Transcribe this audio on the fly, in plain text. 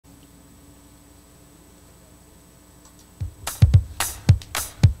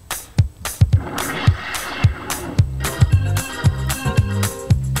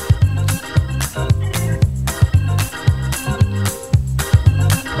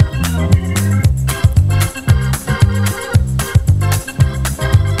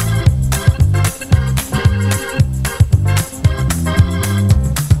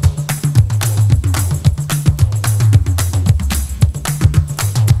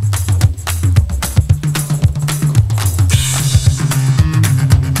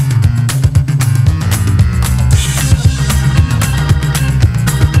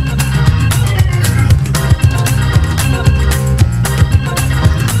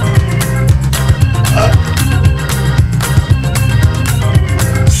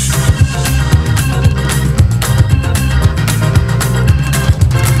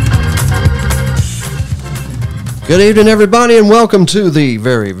Good evening, everybody, and welcome to the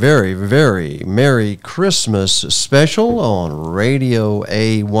very, very, very Merry Christmas special on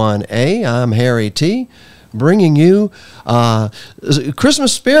RadioA1A. I'm Harry T., bringing you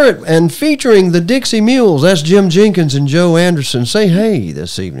Christmas spirit and featuring the Dixie Mules. That's Jim Jenkins and Joe Anderson. Say hey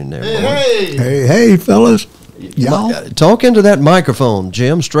this evening there. Hey, hey, hey, fellas. Y'all talk into that microphone,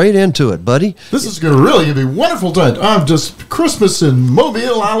 Jim. Straight into it, buddy. This is going to really be a wonderful time. Christmas in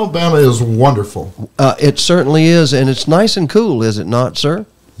Mobile, Alabama is wonderful. It certainly is, and it's nice and cool, is it not, sir?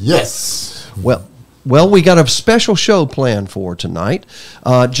 Yes. Well, we got a special show planned for tonight.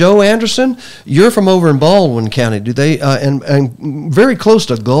 Joe Anderson, you're from over in Baldwin County. Do they and very close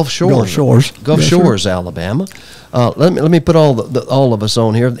to Gulf Shores, Yes, Shores, Alabama. Let me put all of us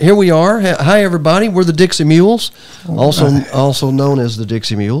on here. Here we are. Hi, everybody. We're the Dixie Mules, also known as the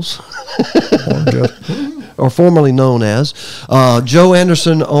Dixie Mules, or formerly known as Joe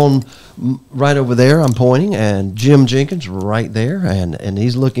Anderson on. Right over there, I'm pointing, and Jim Jenkins right there, and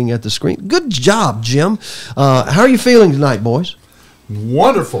he's looking at the screen. Good job, Jim. How are you feeling tonight, boys?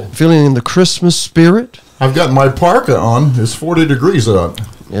 Wonderful. Feeling in the Christmas spirit? I've got my parka on. It's 40 degrees out.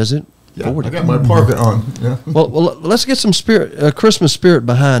 Is it? Yeah, 40. I got my parka on. Yeah. Well, let's get some Christmas spirit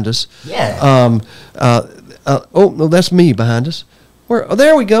behind us. Yeah. Oh, no, that's me behind us.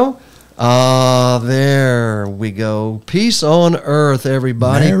 There we go. There we go. Peace on earth,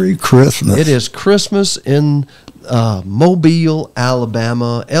 everybody. Merry Christmas. It is Christmas in Mobile,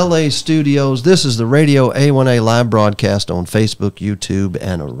 Alabama, LA studios. This is the Radio A1A live broadcast on Facebook, YouTube,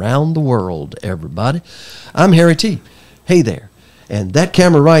 and around the world, everybody. I'm Harry T. Hey there. And that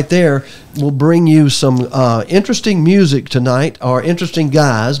camera right there will bring you some interesting music tonight, or interesting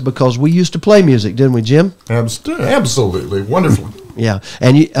guys, because we used to play music, didn't we, Jim? Absolutely. Wonderful. Yeah.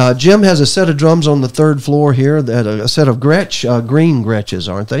 And Jim has a set of drums on the third floor here, a set of green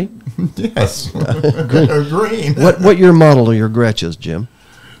Gretches, aren't they? Yes. Green. What year model are your Gretches, Jim?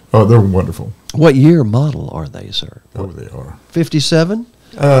 Oh, they're wonderful. What year model are they, sir? Oh, they are. 57?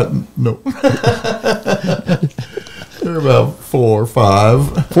 No. They're about 4 or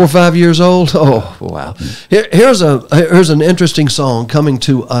 5. 4 or 5 years old? Oh, wow. Here's an interesting song coming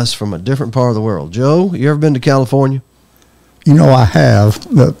to us from a different part of the world. Joe, you ever been to California? You know, I have,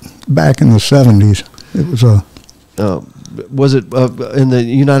 but back in the 70s, it was was it in the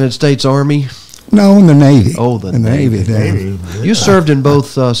United States Army? No, in the Navy. Oh, the Navy. Navy. You served in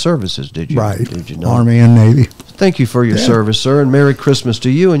both services, did you? Right. Did you know? Army and Navy. Thank you for your service, sir, and Merry Christmas to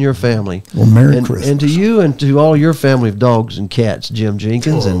you and your family. Well, Merry Christmas. And to you and to all your family of dogs and cats, Jim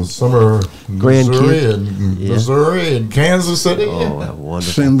Jenkins. And some are Missouri and Kansas City. Oh, wonderful.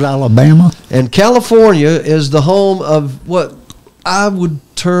 Sims, Alabama. And California is the home of what I would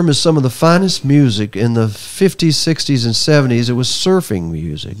term as some of the finest music in the 50s, 60s, and 70s. It was surfing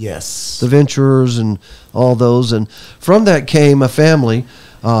music. Yes. The Venturers and all those. And from that came a family,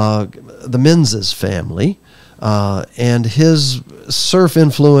 the Menzies family. And his surf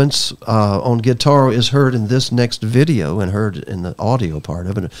influence on guitar is heard in this next video and heard in the audio part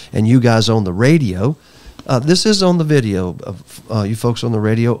of it. And you guys on the radio, this is on the video. You folks on the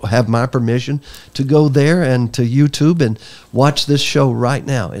radio have my permission to go there and to YouTube and watch this show right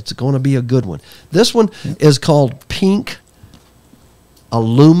now. It's going to be a good one. This one is called Pink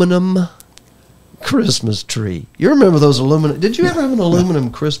Aluminum Christmas Tree. You remember those aluminum? Did you ever have an aluminum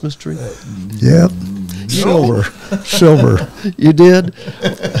Christmas tree? Yep. Silver. You did?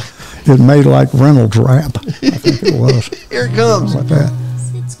 It made like Reynolds wrap. I think it was. Here it comes. Like that.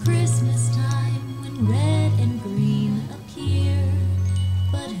 It's Christmas time when red and green appear.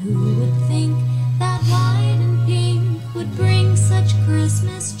 But who would think that white and pink would bring such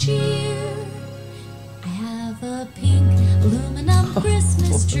Christmas cheer? I have a pink aluminum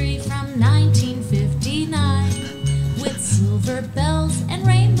Christmas tree from 1959 with silver bells and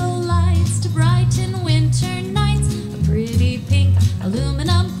rainbow lights to brighten winter nights. A pretty pink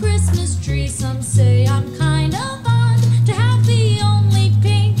aluminum Christmas tree. Some say I'm kind of odd to have the only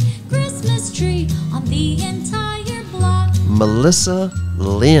pink Christmas tree on the entire block. Melissa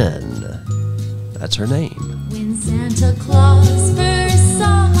Lynn. That's her name. When Santa Claus first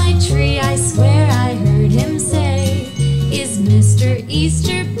saw my tree, I swear I heard him say, "Is Mr.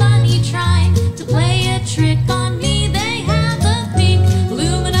 Easter Bunny trying to play a trick on me? They have a pink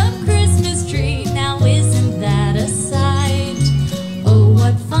aluminum Christmas tree. Now isn't that a sight? Oh,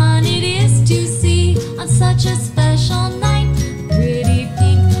 what fun it is to see on such a special night. Pretty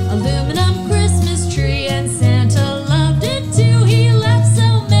pink aluminum Christmas tree, and Santa loved it too. He left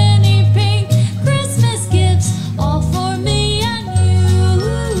so many pink Christmas gifts, all for me and you."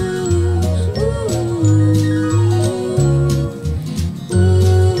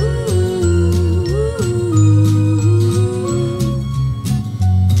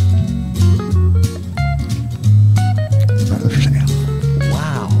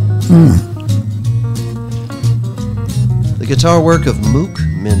 guitar work of Mook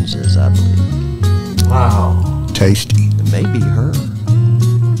Menzies, I believe. Wow. Tasty. It may be her.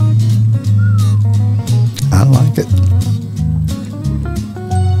 I like it.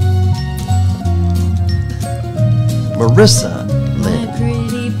 Marissa My Lynn.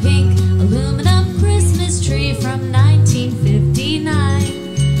 pretty pink aluminum Christmas tree from 1959.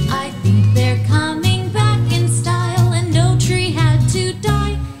 I think they're coming back in style, and no tree had to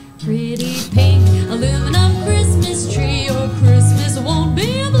die. Pretty pink aluminum Christmas tree, or Christmas won't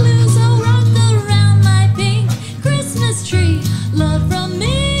be a blue. So rock around my pink Christmas tree, love from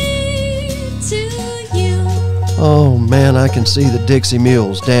me to you. Oh man, I can see the Dixie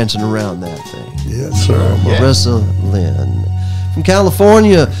Mules dancing around that thing. Yes, sir. Marissa Lynn. From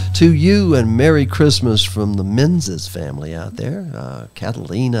California to you, and Merry Christmas from the Menzies family out there.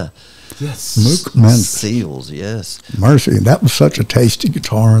 Catalina Yes. Mook Menzies. Seals, yes. Mercy, that was such a tasty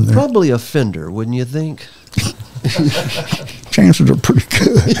guitar in there. Probably a Fender, wouldn't you think? Chances are pretty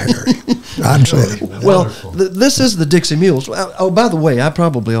good, Harry. I'd say. Well, this is the Dixie Mules. Oh, by the way, I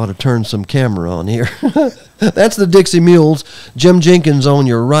probably ought to turn some camera on here. That's the Dixie Mules. Jim Jenkins on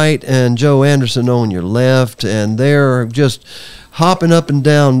your right and Joe Anderson on your left, and they're just hopping up and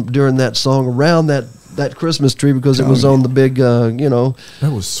down during that song around that Christmas tree because it was on the big,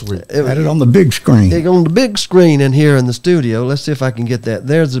 That was sweet. Had it on the big screen. on the big screen in here in the studio. Let's see if I can get that.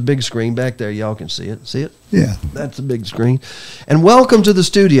 There's the big screen back there. Y'all can see it. See it? Yeah. That's the big screen. And welcome to the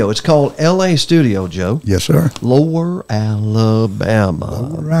studio. It's called LA Studio, Joe. Yes, sir. Lower Alabama.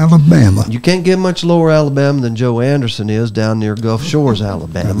 Lower Alabama. You can't get much lower Alabama than Joe Anderson is down near Gulf Shores,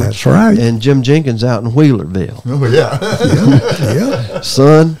 Alabama. That's right. And Jim Jenkins out in Wheelerville. Oh, yeah. Yeah.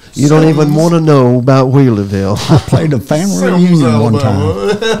 Son, you don't even want to know about Wheelerville. I played a family reunion one time.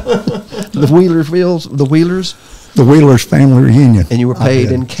 The Wheelers, The Wheelers family reunion. and you were I paid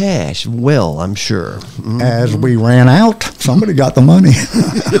did. in cash. Well, I'm sure. As we ran out, somebody got the money.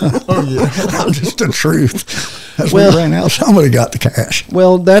 Oh, yeah. Just the truth. As Well- we ran out, somebody got the cash.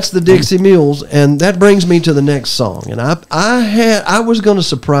 Well, that's the Dixie Mules, and that brings me to the next song. And I was going to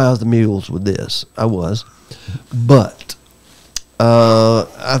surprise the Mules with this. I was, but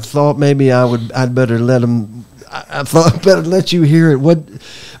I thought maybe I'd better let them. I thought I'd better let you hear it. What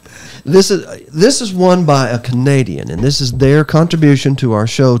this is one by a Canadian, and this is their contribution to our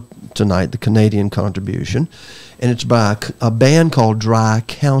show tonight, the Canadian contribution, and it's by a band called Dry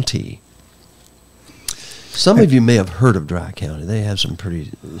County. Some of you may have heard of Dry County. They have some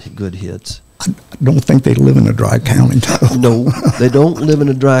pretty good hits. I don't think they live in a dry county, though. No, they don't live in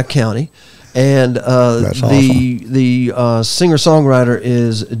a dry county. And That's the singer-songwriter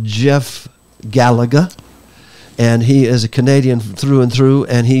is Jeff Gallagher, and he is a Canadian through and through,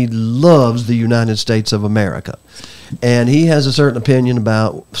 and he loves the United States of America. And he has a certain opinion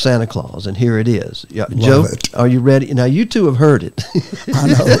about Santa Claus, and here it is. Yeah, Joe, it. are you ready? Now, you two have heard it. I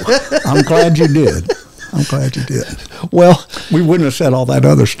know. I'm glad you did. I'm glad you did. Well, We wouldn't have said all that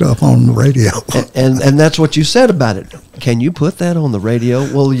other stuff on the radio. and that's what you said about it. Can you put that on the radio?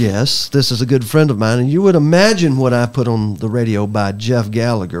 Well, yes. This is a good friend of mine, and you would imagine what I put on the radio by Jeff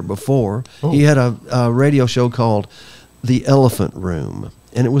Gallagher before. He had a radio show called The Elephant Room,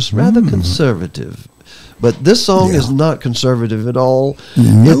 and it was rather conservative. But this song is not conservative at all.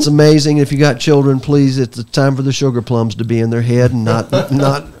 Nope. It's amazing. If you got children, please, it's the time for the sugar plums to be in their head and not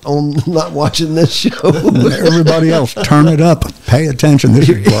watching this show. Everybody else, turn it up. Pay attention. This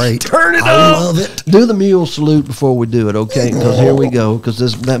is great. Turn it I up. love it. Do the mule salute before we do it, okay? Because here we go. Because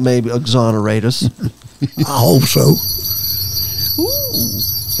that may exonerate us. I hope so.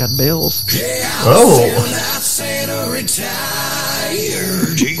 Got bells. Oh. Santa retired.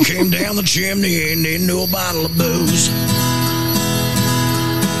 He came down the chimney and into a bottle of booze.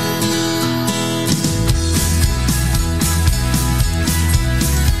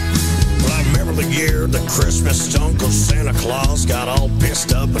 Well, I remember the year the Christmas Uncle Santa Claus got all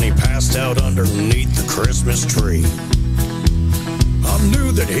pissed up and he passed out underneath the Christmas tree. I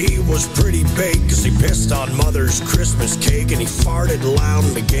knew that he was pretty big because he pissed on Mother's Christmas cake and he farted loud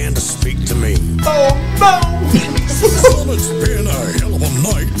and began to speak to me. Oh, no. Well, it's been a hell of a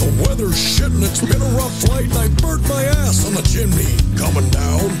night. The weather's shit and it's been a rough flight and I burnt my ass on the chimney coming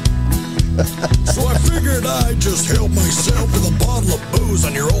down. So I figured I'd just help myself with a bottle of booze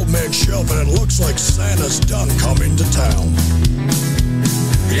on your old man's shelf, and it looks like Santa's done come into town.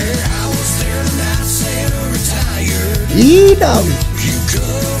 Yeah, I was there the night Santa retired. You could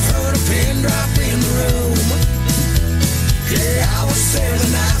have heard a pin drop in the room. Yeah, I was there the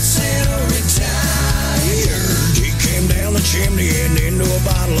night Santa retired. He came down the chimney and into a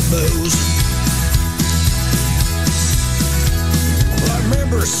bottle of booze. Well, I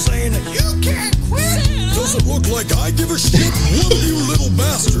remember saying that you can't quit. Does it look like I give never shit one of you little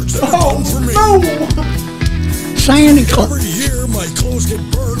bastards ever done for me. Santa Claus. Every year my clothes get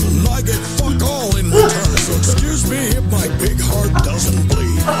burned and I get fuck all in return. So excuse me if my big heart doesn't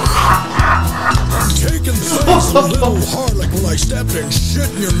bleed. I'm taking things a little hard, like when I stepped in shit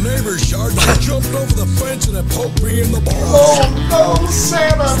in your neighbor's yard. You jumped over the fence and it poked me in the balls. Oh no,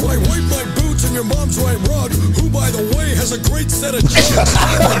 Santa! So I wipe my boots in your mom's white rug, who by the way has a great set of jeans.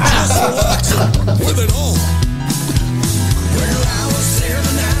 I'm just relaxing with it all. Well, I was there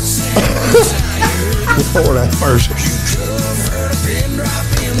the night Santa Lord have mercy. covered a pin drop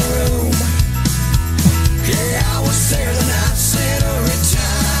in the room. Yeah, I was there the night Santa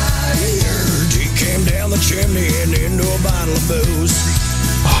retired. He came down the chimney and into a bottle of booze.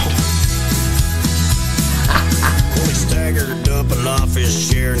 Well, he staggered up and off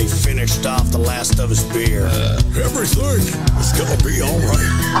his chair and he finished off the last of his beer. Everything is gonna be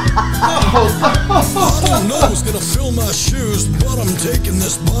alright. I don't know who's gonna fill my shoes, but I'm taking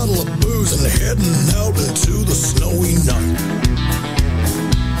this bottle of booze and heading out into the snowy night.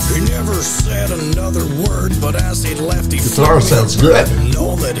 He never said another word, but as he left, he Guitar sounds good.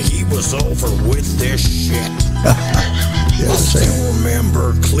 know that he was over with this shit. I still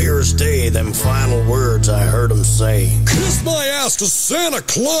remember clear as day them final words I heard him say. Kiss my ass 'cause Santa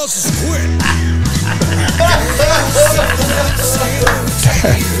Claus is quit.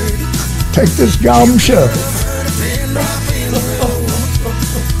 Take this job and shove it.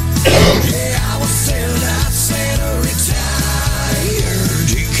 Yeah, I was there the night Santa retired.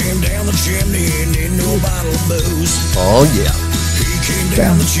 He came down the chimney and into a bottle of booze. Oh, yeah. He came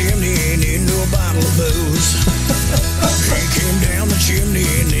down the chimney and into a bottle of booze. He came down the chimney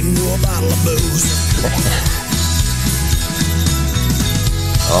and into a bottle of booze.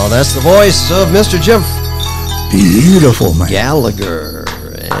 Oh, that's the voice of Mr. Jim Beautiful, man. Gallagher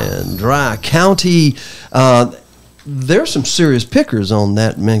and Dry County. There's some serious pickers on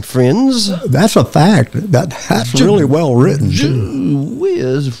that, my friends. That's a fact. That's really well written, too. Gee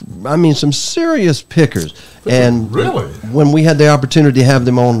whiz. I mean, some serious pickers. And Really? when we had the opportunity to have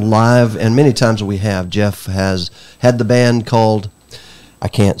them on live, and many times we have, Jeff has had the band called, I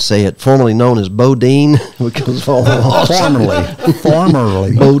can't say it, formerly known as Bodine, because all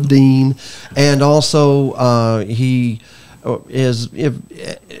Formerly. Bodine, and also he is, if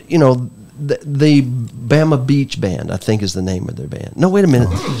you know, the Bama Beach Band, I think, is the name of their band. No, wait a minute.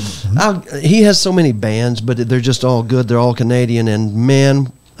 He has so many bands, but they're just all good. They're all Canadian, and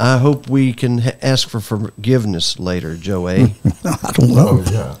man, I hope we can ask for forgiveness later, Joe A. I don't know.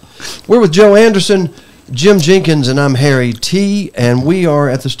 Oh yeah. We're with Joe Anderson, Jim Jenkins, and I'm Harry T. And we are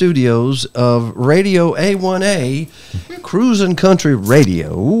at the studios of Radio A1A, Cruisin' Country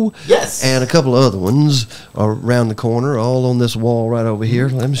Radio. Yes. And a couple of other ones around the corner, all on this wall right over here.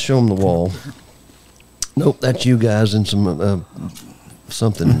 Let me show them the wall. Nope, that's you guys and some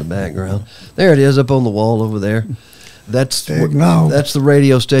something in the background. There it is, up on the wall over there. That's the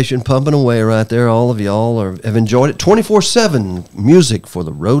radio station pumping away right there. All of y'all have enjoyed it. 24/7 music for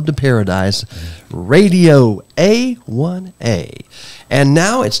the road to paradise. Radio A1A. And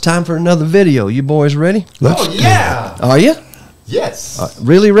now it's time for another video. You boys ready? Oh yeah. Are you? Yes.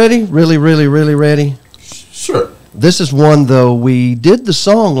 Really ready? Really, really, really ready? Sure. This is one, though. We did the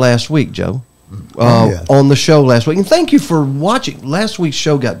song last week, Joe. On the show last week. And thank you for watching. Last week's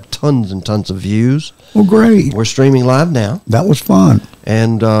show got tons and tons of views. Well, great. We're streaming live now. That was fun.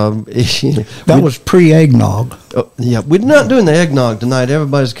 And That was pre-eggnog. yeah, we're not doing the eggnog tonight.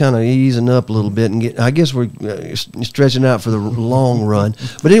 Everybody's kind of easing up a little bit, and I guess we're stretching out for the long run.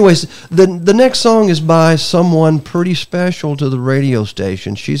 But anyways, the next song is by someone pretty special to the radio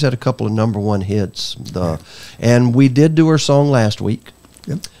station. She's had a couple of #1 hits, and we did do her song last week.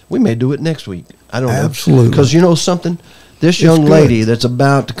 Yep. We may do it next week. I don't know. Absolutely. Because you know something? This young lady that's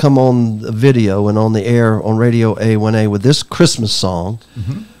about to come on the video and on the air on Radio A1A with this Christmas song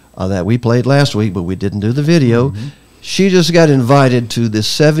that we played last week, but we didn't do the video. She just got invited to the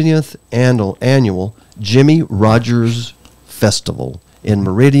 70th annual Jimmy Rogers Festival in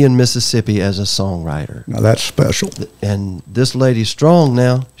Meridian, Mississippi as a songwriter. Now, that's special. And this lady's strong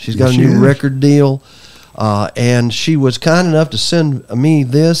now. She's got a new record deal. And she was kind enough to send me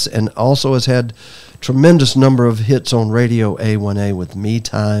this, and also has had tremendous number of hits on Radio A1A with Me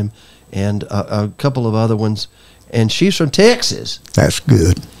Time and a couple of other ones. And she's from Texas. That's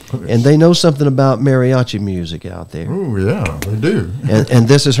good. And they know something about mariachi music out there. Oh yeah, they do. And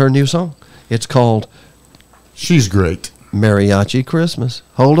this is her new song. It's called She's Great. Mariachi Christmas.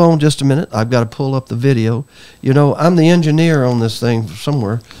 Hold on just a minute. I've got to pull up the video. You know, I'm the engineer on this thing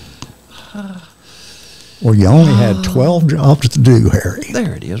somewhere. Well, you only had 12 jobs to do, Harry.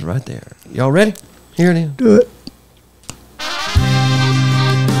 There it is right there. Y'all ready? Here it is. Do it.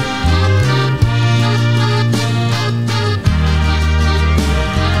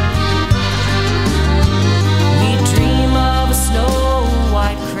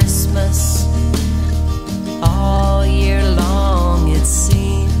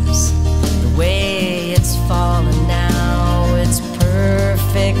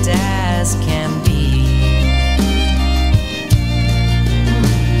 as can be.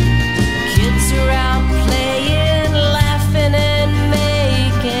 Kids are out playing, laughing and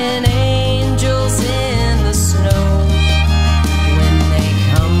making angels in the snow. When they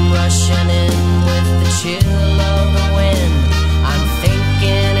come rushing in with the chill of the wind, I'm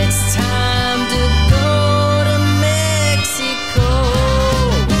thinking it's time to go to Mexico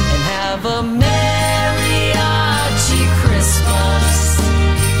and have a mariachi Christmas,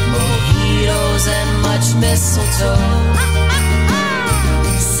 mojitos and much mistletoe,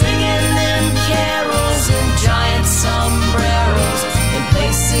 singing them carols in giant sombreros in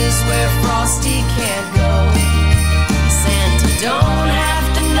places where Frosty can't go. Santa don't have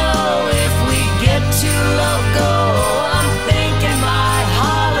to know if we get too loco. I'm thinking my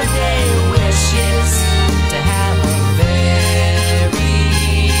holiday wish is to have a very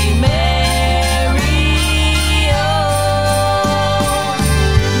merry, oh,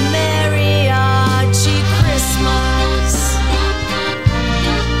 mariachi Christmas.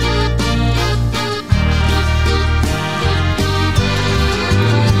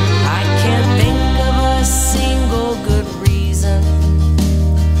 I can't think of a single good reason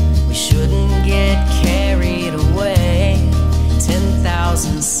we shouldn't get carried away.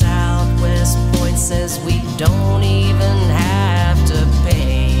 10,000 Southwest Point says we don't even have to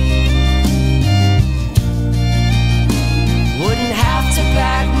pay. Wouldn't have to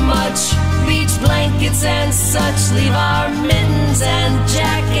pack much, beach blankets and such. Leave our mittens and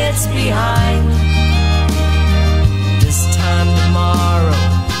jackets behind. This time tomorrow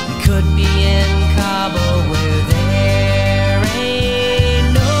we could be in Cabo where there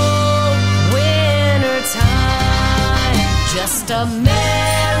ain't no winter time. Just a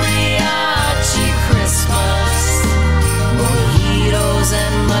mariachi Christmas, mojitos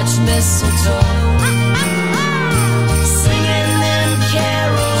and much mistletoe, singing them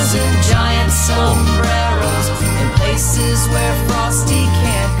carols in giant sombreros in places where Frosty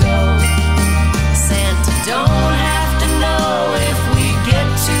can't go. Santa don't have to know if we get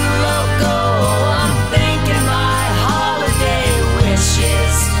too loco. I'm thinking my holiday wish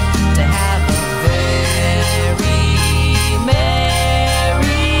is to have a very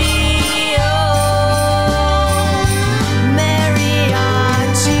merry, oh,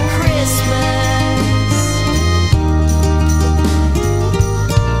 mariachi Christmas.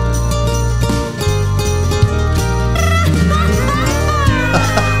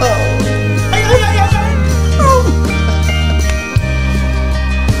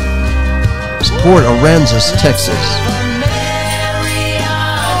 Port Aransas, Texas. Mariachi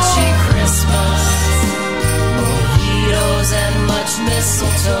Christmas, mojitos and much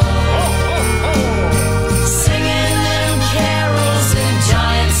mistletoe, singing them carols in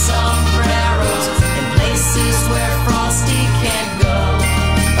giant sombreros in places where Frosty can't go.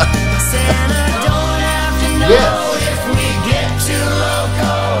 Santa don't have to know if we get too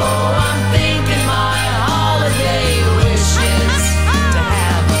loco. I'm thinking my holiday wish is to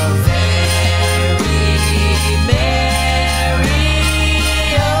have a very merry,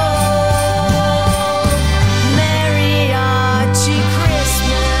 oh, mariachi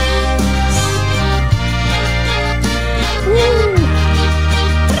Christmas.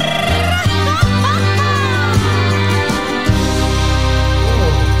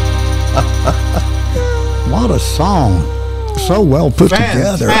 What a song. So well put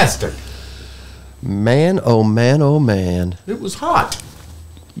together. Fantastic. Man, oh man, oh man. It was hot.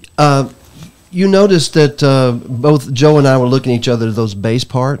 You noticed that both Joe and I were looking at each other at those bass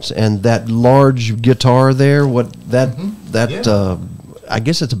parts and that large guitar there. What that Yeah. I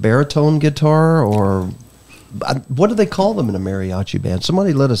guess it's a baritone guitar, or what do they call them in a mariachi band?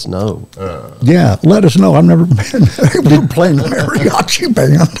 Somebody let us know. Yeah, let us know. I've never been able to play in a mariachi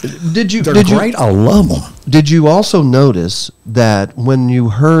band. Did They're great. I love them. Did you also notice that when you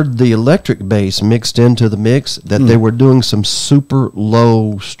heard the electric bass mixed into the mix, that they were doing some super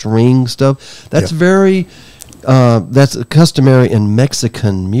low string stuff? That's very, that's customary in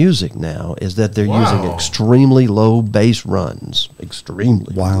Mexican music now, is that they're using extremely low bass runs.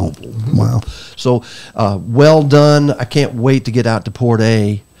 Extremely. Wow. low. Wow. So, well done. I can't wait to get out to Port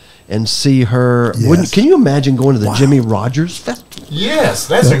A and see her. Yes. Can you imagine going to the Jimmy Rogers Festival? Yes,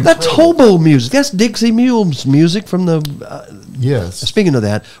 that's That's hobo music. That's Dixie Mules music from the. Yes. Speaking of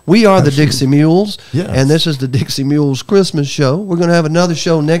that, we are the Dixie Mules, Yes. and this is the Dixie Mules Christmas show. We're going to have another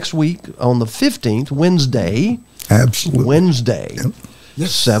show next week on the 15th, Wednesday. Absolutely. Wednesday.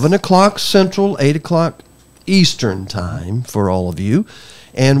 Yes. 7 o'clock Central, 8 o'clock Eastern time for all of you.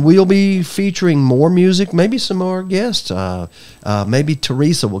 And we'll be featuring more music, maybe some more guests. Maybe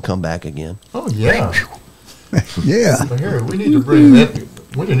Teresa will come back again. Oh, yeah. Yeah. Well, here, we need to bring that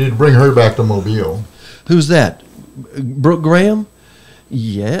We need to bring her back to Mobile. Who's that? Brooke Graham?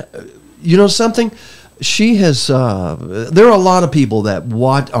 Yeah. You know something? She has, there are a lot of people that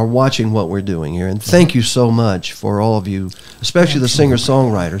are watching what we're doing here, and thank you so much for all of you, especially the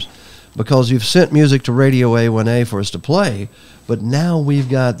singer-songwriters, because you've sent music to Radio A1A for us to play, but now we've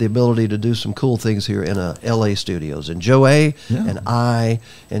got the ability to do some cool things here in L.A. studios. And Joe A. and I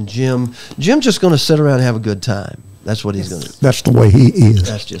and Jim's just going to sit around and have a good time. That's what he's going to do. That's the way he is.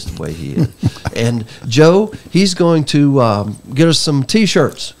 That's just the way he is. And Joe, he's going to get us some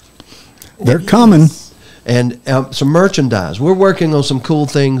T-shirts. They're coming. And some merchandise. We're working on some cool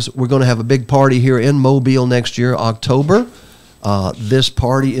things. We're going to have a big party here in Mobile next year, October. This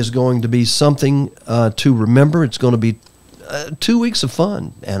party is going to be something to remember. It's going to be 2 weeks of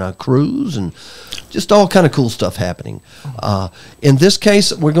fun and a cruise and just all kind of cool stuff happening. In this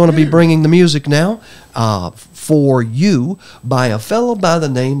case, we're going to be bringing the music now for you by a fellow by the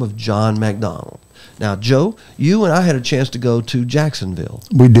name of John McDonald. Now, Joe, you and I had a chance to go to Jacksonville.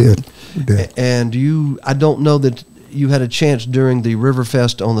 We did. And I don't know that you had a chance during the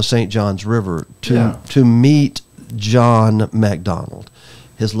Riverfest on the St. Johns River to meet John McDonald.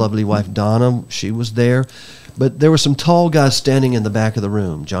 His lovely wife, Donna, she was there. But there were some tall guys standing in the back of the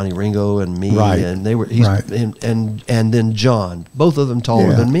room, Johnny Ringo and me, and they were and then John, both of them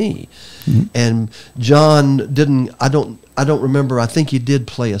taller than me. Mm-hmm. And John didn't. I don't remember. I think he did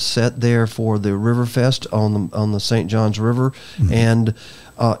play a set there for the Riverfest on the St. Johns River, and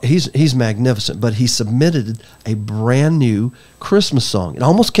he's magnificent. But he submitted a brand new Christmas song. It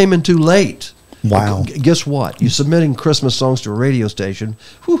almost came in too late. Wow! Guess what? You're submitting Christmas songs to a radio station.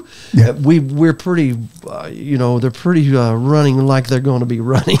 Whew, we're pretty, they're pretty running like they're going to be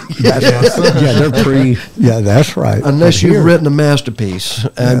running. They're pretty. Yeah, that's right. Unless you've written a masterpiece,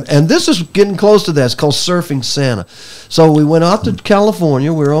 and this is getting close to that. It's called Surfing Santa. So we went out to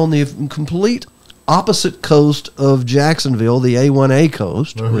California. We're on the complete opposite coast of Jacksonville, the A1A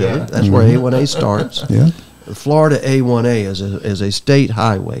coast. Really, that's where A1A starts. Yeah. Florida A1A is a state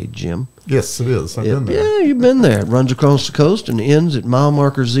highway, Jim. Yes, it is. I've been there. Yeah, you've been there. It runs across the coast and ends at mile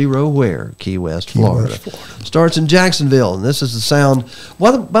marker 0 where? Key West, Florida. Starts in Jacksonville, and this is the sound.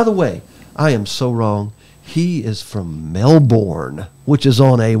 By the way, I am so wrong. He is from Melbourne, which is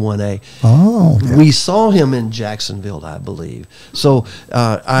on A1A. Oh, yeah. We saw him in Jacksonville, I believe. So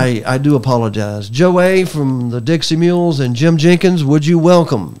I do apologize. Joe A. from the Dixie Mules and Jim Jenkins, would you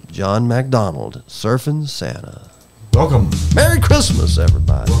welcome John McDonald, Surfing Santa. Welcome. Merry Christmas,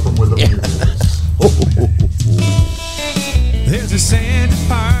 everybody. Welcome with the music. There's a Santa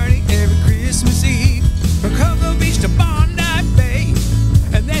party every Christmas Eve from Cocoa Beach to Bondi Bay.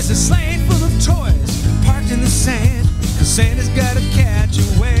 And there's a sleigh full of toys parked in the sand, 'cause Santa's gotta catch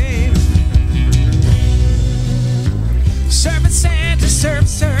a wave. Surfing Santa,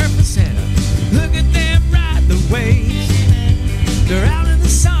 surfing Santa, look at them ride the waves. They're out in the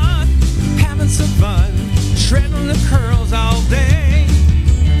sun, having some fun, shredding the curls all day.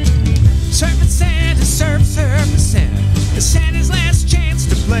 Surfing Santa, surfing Santa, it's Santa's last chance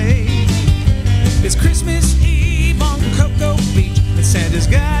to play. It's Christmas Eve on Cocoa Beach, and Santa's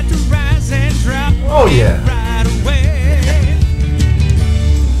got to rise and drop. Oh, yeah. Right away.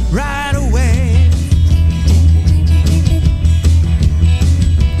 Right away.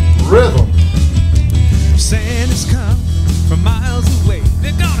 Rhythm. Santa's come from miles away.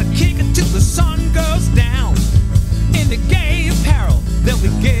 They're gonna kick it till the sun goes down. In the gay apparel, they'll be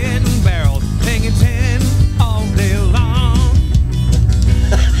getting barreled, hanging 10 all day long.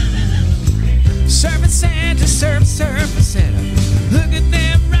 Surfing Santa, surfing Santa, look at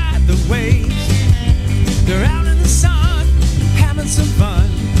them ride the waves. They're out in the sun, having some fun,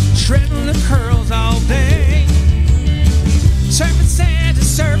 shredding the curls all day. Surfing Santa,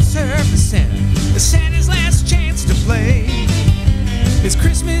 surfing Santa, it's Santa's last chance to play. It's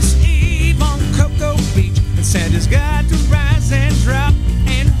Christmas Eve on Cocoa Beach, and Santa's got to rise and drop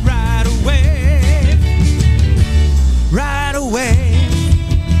and ride away. Ride away.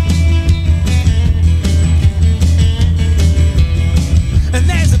 And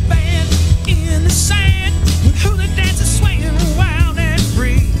there's a band in the sand with hula dancers swinging wild and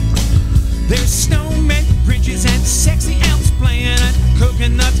free. There's snowmen, bridges, and sexy elves playing at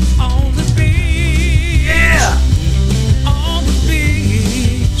coconuts on the beach. Yeah! On the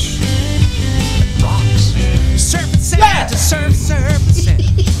beach. Rocks. Surfing Santa, surfing Santa.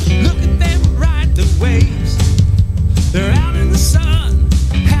 Look at them ride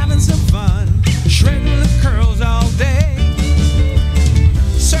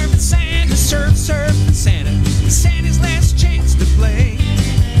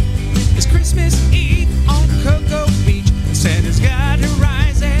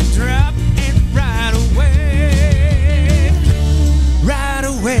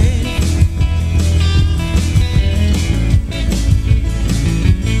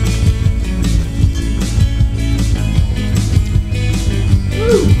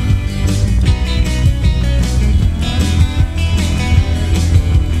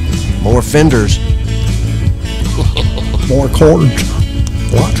Fenders. More chords.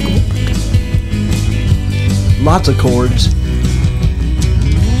 Lots of chords.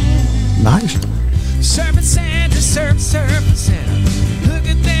 Nice. Surfing Santa, surfing Santa. Look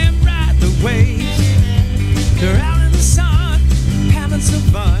at them ride the waves. They're out in the sun, having some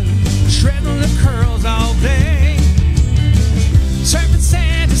fun, shredding the curls all day. Surfing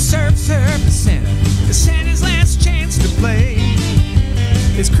Santa, surfing Santa. It's Santa's last chance to play.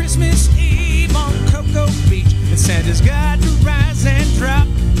 It's Christmas Eve on Cocoa Beach, and Santa's got to rise and drop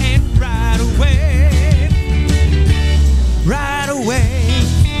and ride away. Ride away.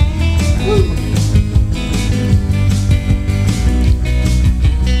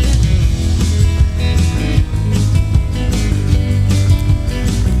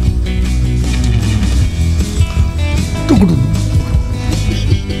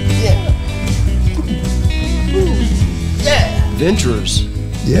 Adventurers.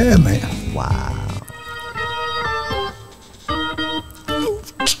 Yeah, man. Wow.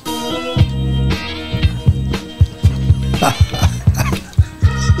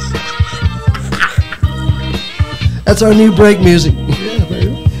 That's our new break music.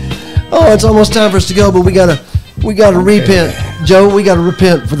 Oh, it's almost time for us to go, but we gotta repent, Joe. We gotta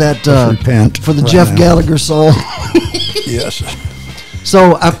repent for that. Repent for the right Jeff now. Gallagher song. Yes.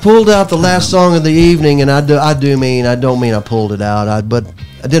 So I pulled out the last song of the evening, and I don't mean I pulled it out. But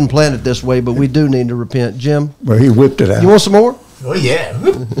I didn't plan it this way. But we do need to repent, Jim. Well, he whipped it out. You want some more? Oh, yeah.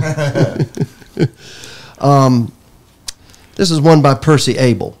 This is one by Percy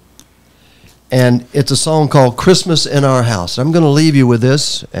Abel, and it's a song called "Christmas in Our House." I'm going to leave you with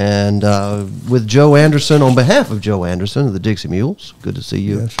this, and with Joe Anderson, on behalf of Joe Anderson of the Dixie Mules. Good to see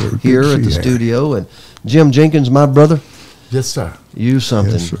you Yes, sir. Good here to at the see you. studio, and Jim Jenkins, my brother. Yes, sir. You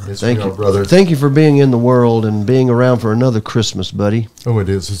something. Yes, sir. Yes, Thank we you, are, brother. Thank you for being in the world and being around for another Christmas, buddy. Oh, it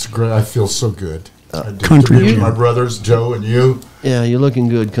is. It's great. I feel so good. I do. Country To be with Jim. my brothers, Joe and you. Yeah, you're looking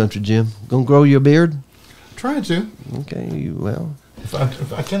good, Country Jim. Gonna grow your beard? Trying to. Okay, well, If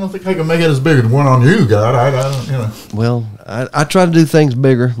I can't think I can make it as big as one on you, God. I don't, you know. well, I try to do things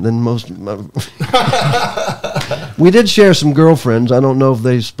bigger than most. We did share some girlfriends. I don't know if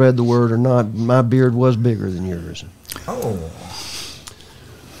they spread the word or not. My beard was bigger than yours. Oh.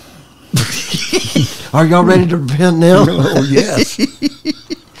 Are y'all ready to repent now? Oh, yes.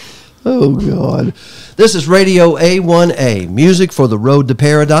 Oh, God. This is Radio A1A, music for the road to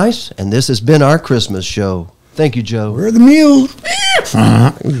paradise, and this has been our Christmas show. Thank you, Joe. We're the mules.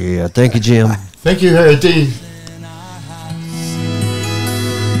 Yeah, thank you, Jim. Thank you, Eddie.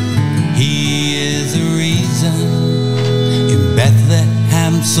 He is the reason in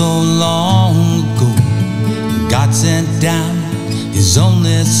Bethlehem so long ago. God sent down his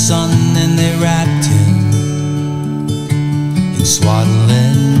only son and they wrapped him in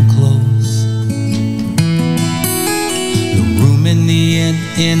swaddling clothes. No room in the inn,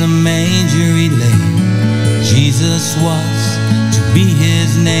 in a manger he lay. Jesus was to be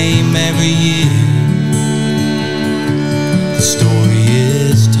his name every year. The story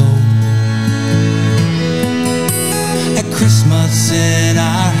is told at Christmas in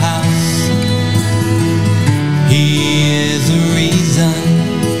our house. He is the reason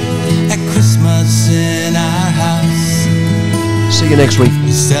at Christmas in our house. See you next week.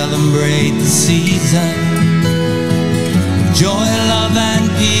 We celebrate the season of joy, love, and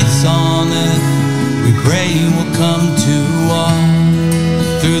peace on earth. We pray you will come to all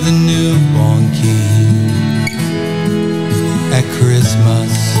through the newborn King at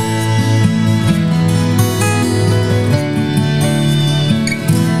Christmas.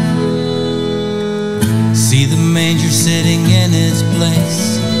 See the manger sitting in its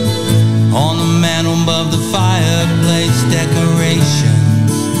place, on the mantle above the fireplace,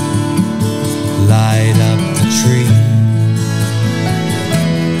 decorations light up the tree.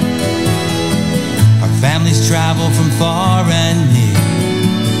 Families travel from far and near,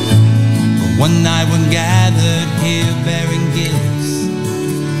 but one night when gathered here, bearing gifts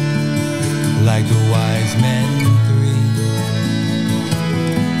like the wise men three.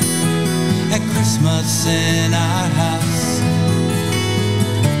 At Christmas in our house,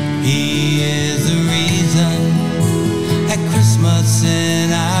 he is the reason. At Christmas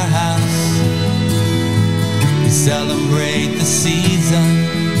in our house, we celebrate the season.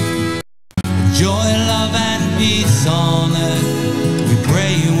 Joy, love, and peace on earth. We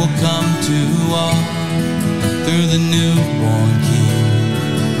pray you will come to all through the newborn King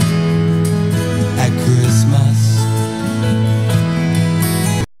at Christmas.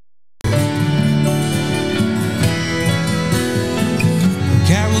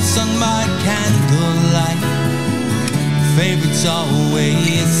 Carols sung by candlelight, favorite's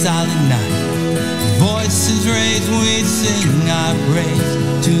always Silent Night. Voices raised, we sing our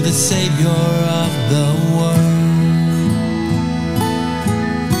praise to the Savior of the world.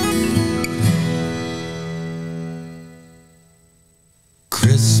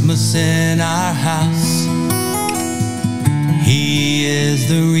 Christmas in our house, He is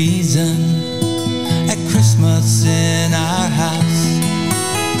the reason. At Christmas in our house,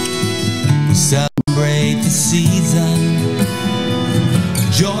 we celebrate the season.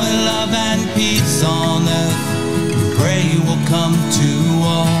 Joy, love, and peace on earth, we pray will come to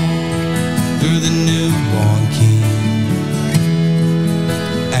all through the newborn King.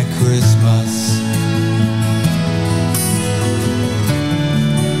 At Christmas,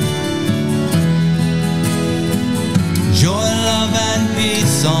 joy, love, and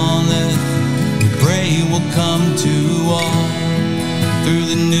peace on earth, we pray will come to all through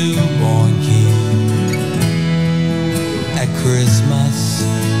the newborn King. At Christmas,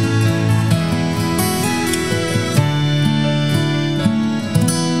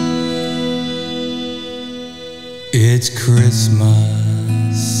 it's Christmas.